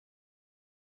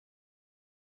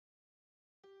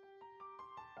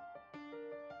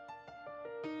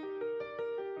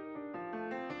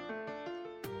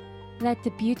Let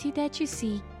the beauty that you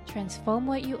see transform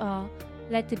what you are.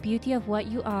 Let the beauty of what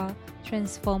you are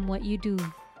transform what you do.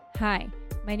 Hi,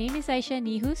 my name is Aisha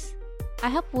Nihus. I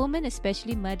help women,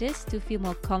 especially mothers, to feel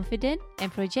more confident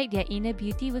and project their inner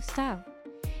beauty with style.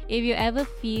 If you ever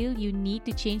feel you need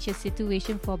to change your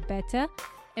situation for better,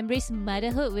 embrace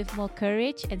motherhood with more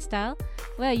courage and style,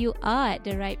 well, you are at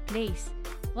the right place.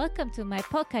 Welcome to my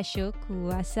podcast show,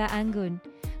 Kuasa Anggun,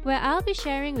 where I'll be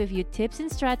sharing with you tips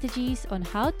and strategies on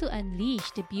how to unleash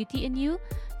the beauty in you,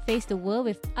 face the world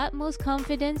with utmost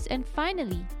confidence, and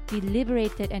finally be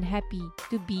liberated and happy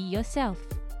to be yourself.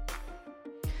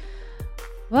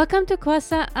 Welcome to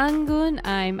Kuasa Anggun.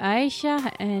 I'm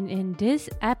Aisha, and in this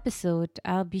episode,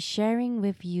 I'll be sharing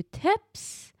with you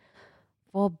tips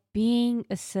for being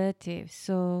assertive.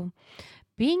 So,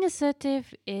 being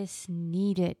assertive is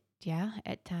needed. Yeah,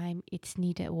 at time it's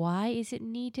needed. Why is it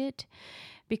needed?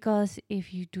 Because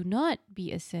if you do not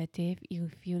be assertive,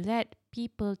 if you let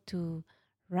people to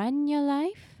run your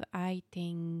life, I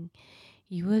think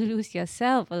you will lose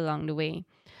yourself along the way.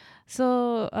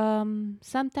 So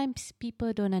sometimes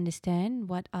people don't understand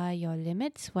what are your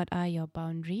limits, what are your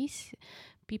boundaries.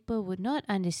 People would not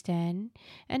understand,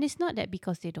 and it's not that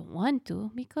because they don't want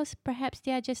to, because perhaps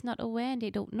they are just not aware and they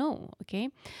don't know. Okay,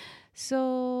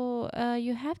 so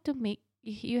you have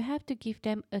to give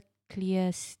them a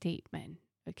clear statement.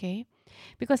 Okay,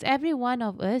 because every one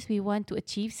of us, we want to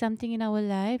achieve something in our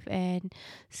life, and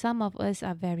some of us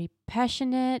are very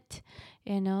passionate,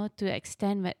 to the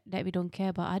extent that we don't care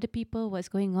about other people, what's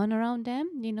going on around them,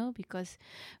 because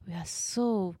we are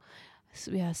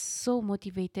so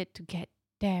motivated to get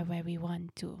there where we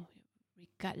want to,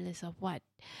 regardless of what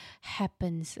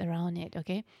happens around it.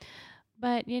 Okay,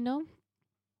 but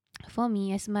for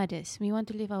me, as mothers, we want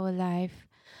to live our life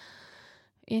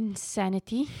in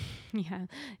sanity. Yeah,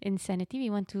 in sanity, we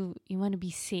want to be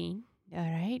sane. All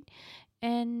right,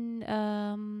 and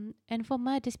for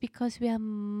mothers, because we are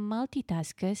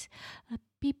multitaskers,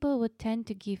 people would tend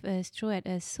to throw at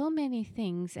us so many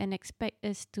things and expect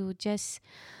us to just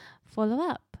follow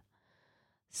up.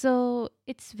 So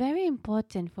it's very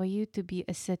important for you to be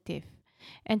assertive.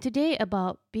 And today,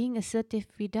 about being assertive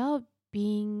without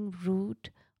being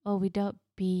rude or without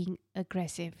being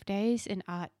aggressive, there is an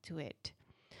art to it.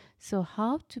 So,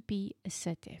 how to be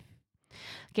assertive?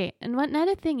 Okay, and one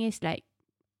another thing is, like,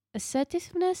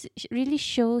 assertiveness really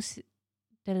shows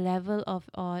the level of,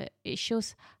 or it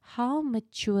shows how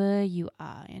mature you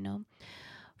are.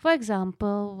 For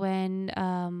example, when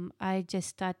I just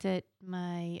started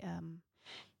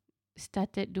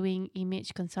doing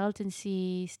image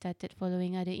consultancy, started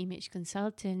following other image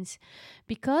consultants,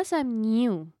 because I'm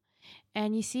new.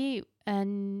 And you see,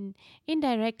 and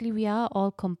indirectly, we are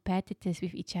all competitors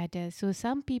with each other. So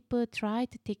some people try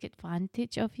to take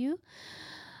advantage of you,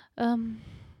 um,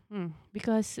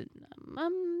 because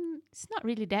it's not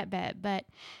really that bad. But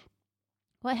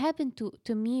what happened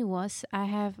to me was, I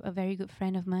have a very good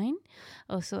friend of mine,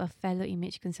 also a fellow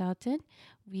image consultant.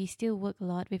 We still work a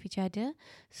lot with each other.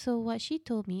 So what she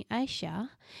told me,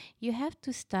 Aisha, you have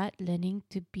to start learning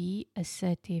to be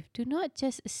assertive. Do not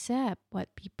just accept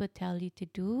what people tell you to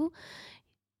do.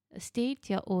 State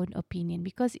your own opinion.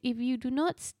 Because if you do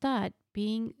not start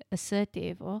being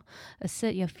assertive or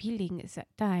assert your feelings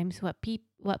at times, what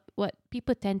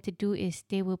people tend to do is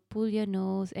they will pull your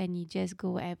nose and you just go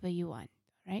wherever you want,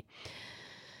 right?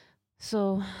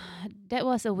 So that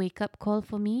was a wake up call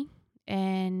for me.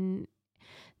 And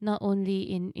not only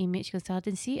in image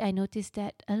consultancy, I noticed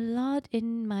that a lot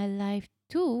in my life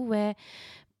too, where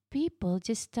people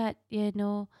just start,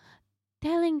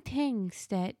 telling things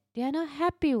that they are not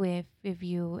happy with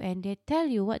you, and they tell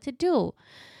you what to do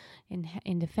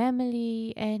in the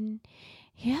family. And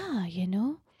yeah,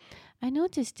 I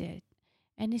noticed it.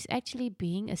 And it's actually,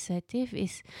 being assertive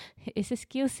is a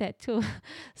skill set too.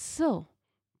 So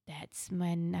that's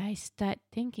when I start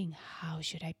thinking, how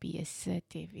should I be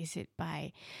assertive? Is it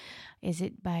by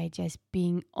just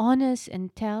being honest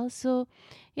and tell? So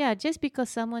yeah, just because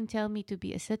someone tell me to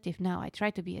be assertive, now I try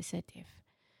to be assertive.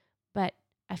 But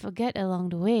I forget along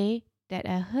the way that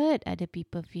I hurt other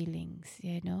people's feelings.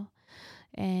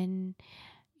 And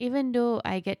even though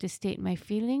I get to state my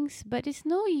feelings, but it's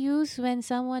no use when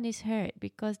someone is hurt,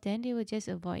 because then they will just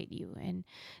avoid you. And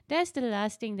that's the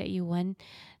last thing that you want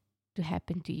to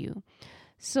happen to you.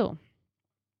 So,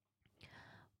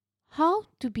 how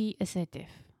to be assertive?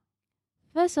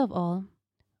 First of all,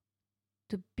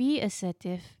 to be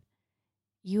assertive,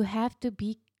 you have to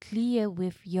be clear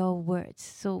with your words.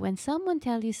 So when someone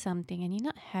tells you something and you're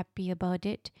not happy about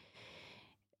it,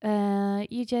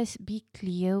 you just be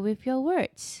clear with your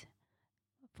words.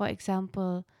 For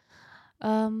example,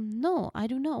 No, I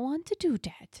do not want to do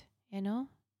that. You know,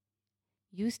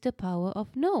 use the power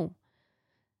of no.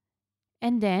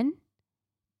 And then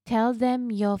tell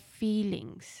them your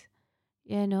feelings.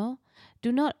 You know,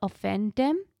 do not offend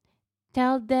them.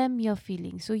 Tell them your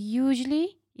feelings. So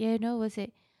usually, we'll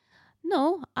say,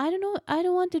 no, I don't know. I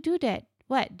don't want to do that.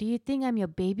 What? Do you think I'm your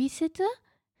babysitter?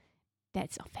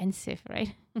 That's offensive,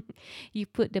 right? You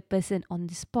put the person on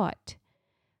the spot.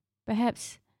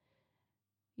 Perhaps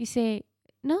you say,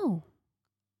 no,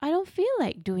 I don't feel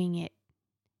like doing it.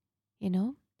 You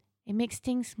know, it makes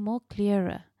things more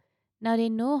clearer. Now they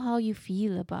know how you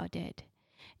feel about it,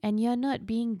 and you're not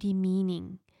being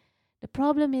demeaning. The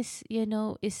problem is,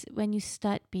 is when you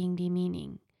start being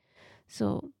demeaning.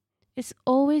 So it's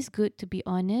always good to be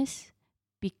honest,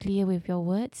 be clear with your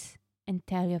words, and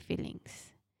tell your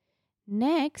feelings.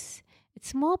 Next,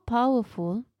 it's more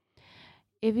powerful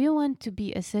if you want to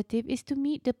be assertive is to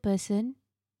meet the person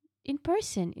in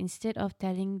person instead of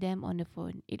telling them on the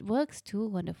phone. It works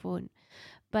too on the phone.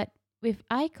 But with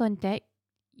eye contact,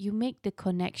 you make the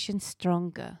connection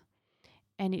stronger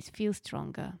and it feels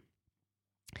stronger.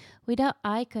 Without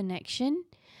eye connection,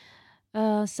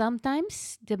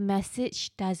 sometimes the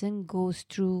message doesn't go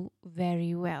through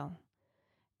very well.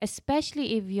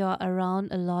 Especially if you're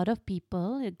around a lot of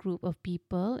people, a group of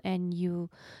people, and you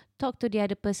talk to the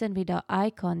other person without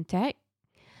eye contact,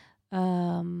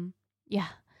 um, yeah,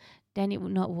 then it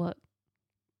would not work.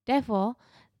 Therefore,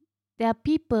 there are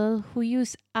people who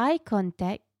use eye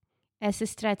contact as a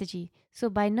strategy. So,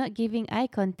 by not giving eye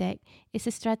contact, it's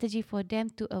a strategy for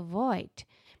them to avoid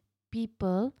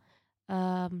people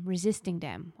resisting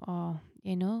them or,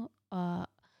 uh,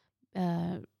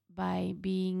 by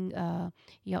being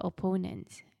your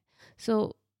opponents.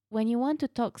 So, when you want to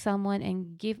talk someone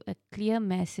and give a clear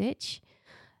message,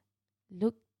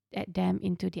 look at them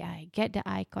into the eye, get the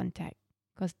eye contact,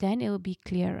 because then it will be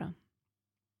clearer.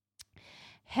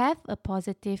 Have a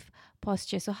positive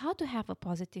posture. So, how to have a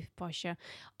positive posture?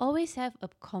 Always have a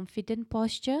confident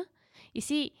posture. You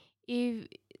see, if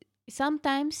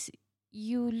sometimes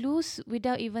you lose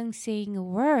without even saying a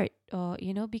word, or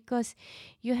because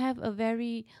you have a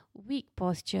very weak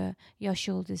posture, your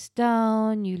shoulders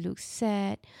down, you look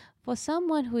sad. For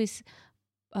someone who is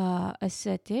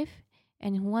assertive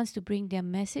and who wants to bring their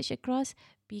message across,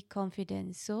 be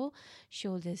confident. So,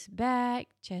 shoulders back,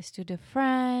 chest to the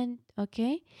front,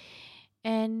 okay?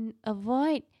 And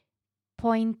avoid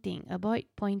pointing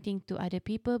to other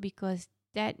people because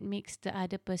that makes the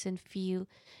other person feel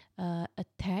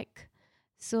attacked.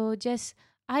 So, just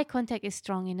eye contact is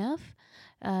strong enough.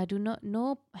 Do not,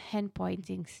 no hand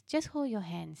pointings. Just hold your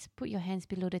hands, put your hands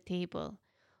below the table.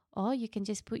 Or you can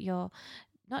just put your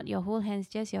not your whole hands,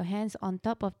 just your hands on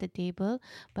top of the table.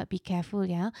 But be careful,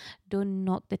 yeah. Don't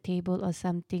knock the table or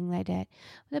something like that.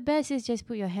 The best is just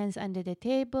put your hands under the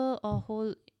table or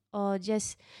hold, or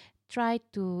just try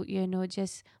to,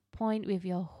 just point with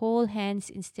your whole hands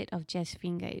instead of just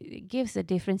finger. It gives a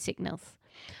different signals.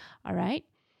 All right.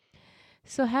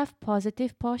 So have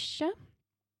positive posture.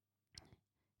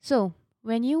 So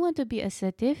when you want to be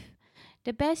assertive,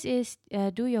 the best is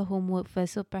do your homework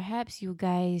first. So perhaps you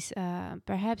guys,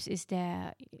 perhaps is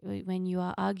there when you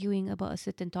are arguing about a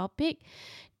certain topic,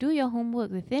 do your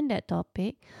homework within that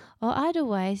topic, or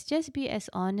otherwise just be as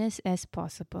honest as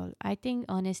possible. I think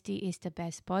honesty is the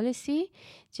best policy.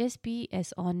 Just be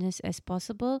as honest as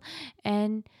possible,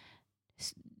 and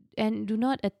s- and do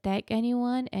not attack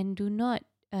anyone, and do not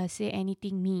say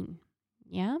anything mean.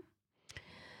 Yeah.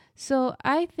 So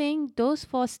I think those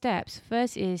four steps.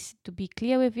 First is to be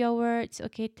clear with your words,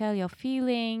 okay, tell your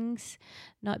feelings,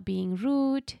 not being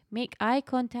rude, make eye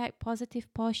contact,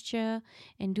 positive posture,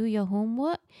 and do your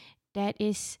homework. That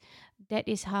is that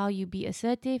is how you be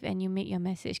assertive and you make your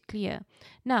message clear.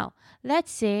 Now,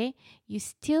 let's say you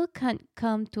still can't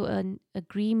come to an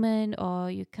agreement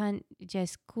or you can't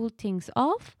just cool things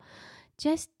off,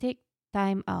 just take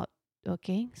time out.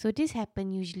 Okay, so this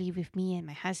happened usually with me and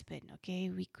my husband. Okay,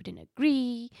 we couldn't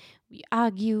agree, we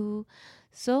argue,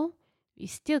 so we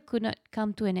still could not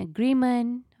come to an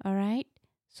agreement. All right,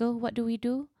 so what do?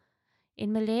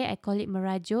 In Malay, I call it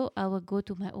merajuk. I will go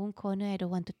to my own corner. I don't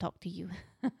want to talk to you.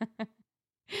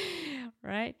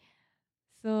 Right?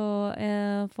 So,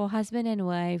 for husband and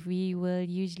wife, we will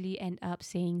usually end up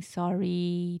saying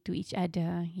sorry to each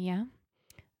other. Yeah.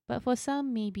 But for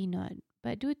some, maybe not.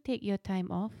 But do take your time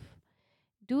off.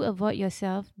 Do avoid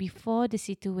yourself before the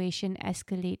situation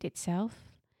escalate itself.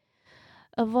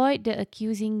 Avoid the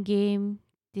accusing game,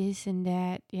 this and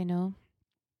that,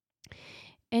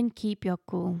 and keep your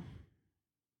cool.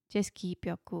 Just keep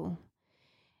your cool.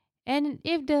 And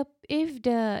if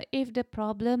the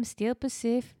problem still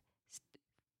persists,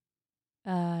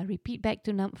 repeat back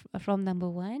to from number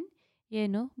one.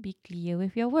 Be clear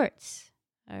with your words.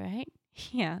 All right.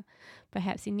 Yeah.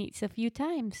 Perhaps it needs a few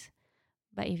times,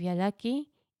 but if you're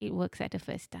lucky, it works at the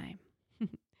first time.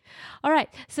 All right,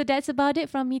 so that's about it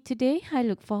from me today. I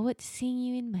look forward to seeing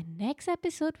you in my next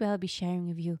episode where I'll be sharing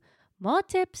with you more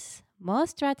tips, more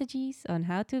strategies on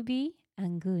how to be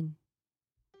Anggun.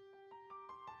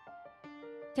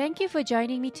 Thank you for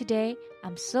joining me today.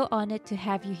 I'm so honored to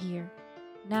have you here.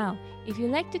 Now, if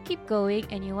you'd like to keep going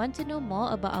and you want to know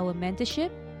more about our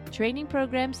mentorship, training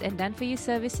programs, and done for you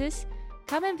services,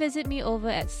 come and visit me over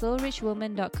at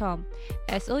soulrichwoman.com.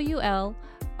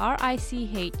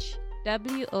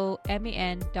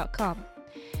 SOULRICHWOMAN.com.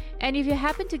 And if you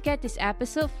happen to get this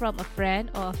episode from a friend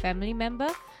or a family member,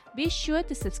 be sure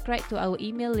to subscribe to our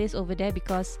email list over there,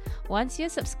 because once you're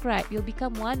subscribed, you'll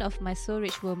become one of my Soul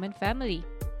Rich Woman family.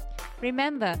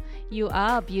 Remember, you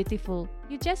are beautiful.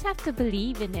 You just have to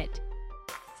believe in it.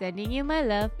 Sending you my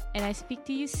love, and I speak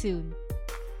to you soon.